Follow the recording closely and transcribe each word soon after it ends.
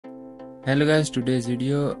Hello guys, today's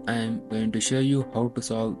video I am going to show you how to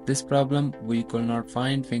solve this problem. We could not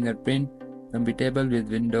find fingerprint compatible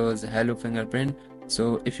with Windows Hello Fingerprint.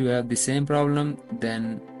 So if you have the same problem,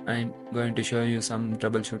 then I'm going to show you some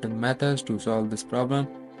troubleshooting methods to solve this problem.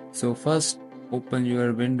 So first, open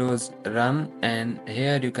your Windows Run, and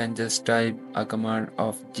here you can just type a command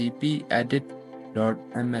of gpedit.msc.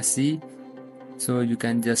 So you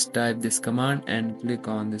can just type this command and click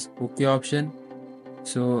on this OK option.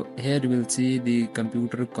 So here you will see the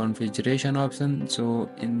computer configuration option. So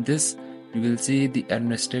in this you will see the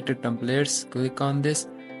administrator templates. Click on this,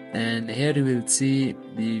 and here you will see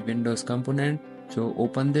the Windows component. So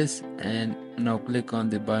open this and now click on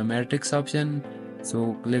the biometrics option.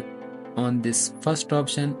 So click on this first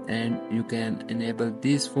option and you can enable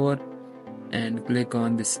these four, and click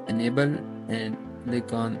on this enable and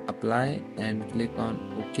click on apply and click on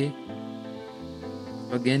OK.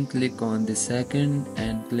 Again click on the second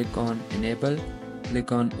and click on enable,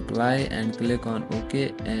 click on apply and click on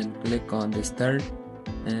OK, and click on this third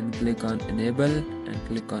and click on enable and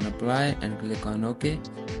click on apply and click on OK.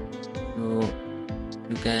 So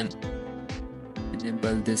you can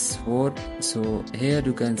enable this fourth. So here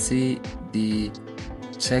you can see the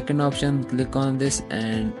second option. Click on this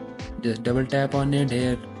and just double tap on it.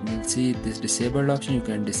 Here you will see this disabled option. You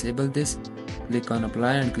can disable this. Click on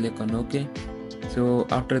apply and click on OK. So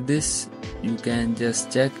after this you can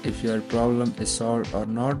just check if your problem is solved or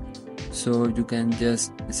not. So you can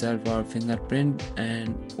just search for fingerprint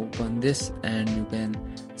and open this, and you can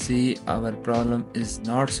see our problem is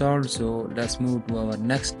not solved. So let's move to our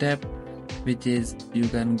next step, which is you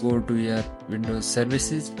can go to your Windows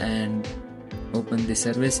services and open the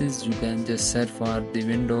services. You can just search for the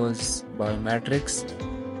Windows biometrics.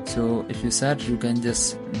 So if you search, you can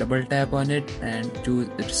just double tap on it and choose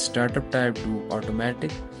its startup type to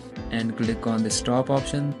automatic, and click on the stop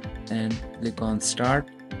option and click on start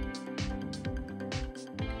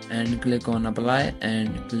and click on apply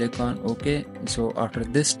and click on OK. So after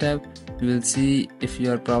this step you will see if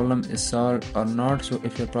your problem is solved or not. So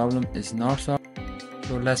if your problem is not solved,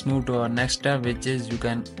 so let's move to our next step, which is you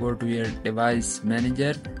can go to your device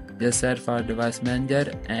manager. Just search for device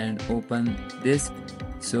manager and open this.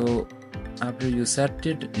 So after you search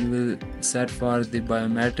it, you will search for the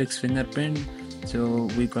biometrics fingerprint. So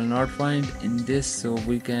we cannot find in this, so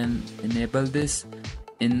we can enable this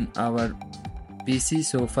in our PC.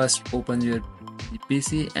 So first open your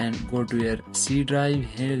PC and go to your C drive.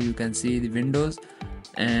 Here you can see the Windows,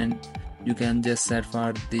 and you can just search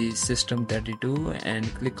for the system32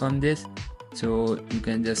 and click on this. So you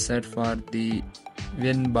can just search for the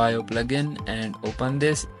WinBio plugin and open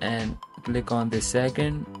this and click on the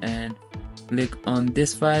second and click on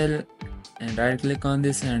this file and right click on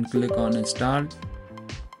this and click on install.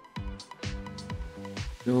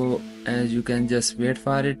 So as you can just wait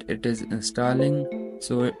for it, it is installing.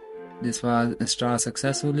 So this was installed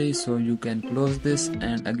successfully. So you can close this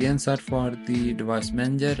and again search for the device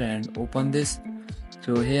manager and open this.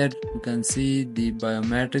 So here you can see the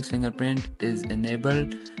biometrics fingerprint is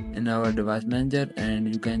enabled in our device manager,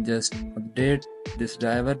 and you can just update this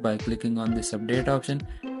driver by clicking on this update option.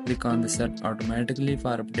 Click on the set automatically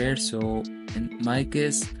for update. So in my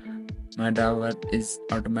case, my driver is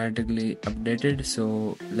automatically updated.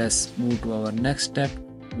 So let's move to our next step,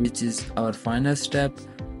 which is our final step.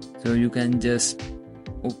 So you can just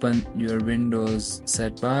open your Windows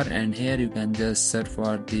set bar, and here you can just search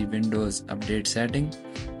for the Windows update setting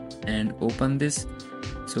and open this.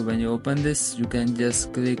 So when you open this, you can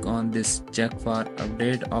just click on this check for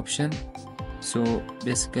update option. So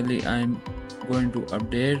basically I'm going to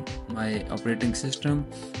update my operating system.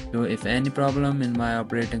 So if any problem in my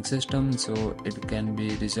operating system, so it can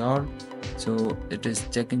be resolved. So it is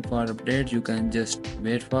checking for update. You can just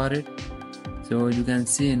wait for it. So you can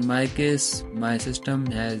see in my case my system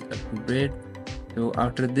has up to date. So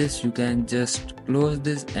after this you can just close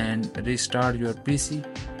this and restart your PC.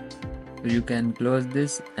 So you can close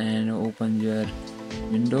this and open your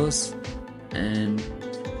Windows and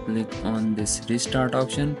click on this restart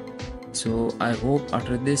option. So I hope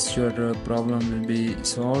after this your problem will be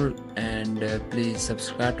solved, and please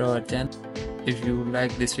subscribe to our channel if you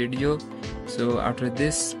like this video. So after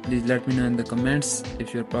this, please let me know in the comments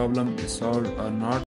if your problem is solved or not.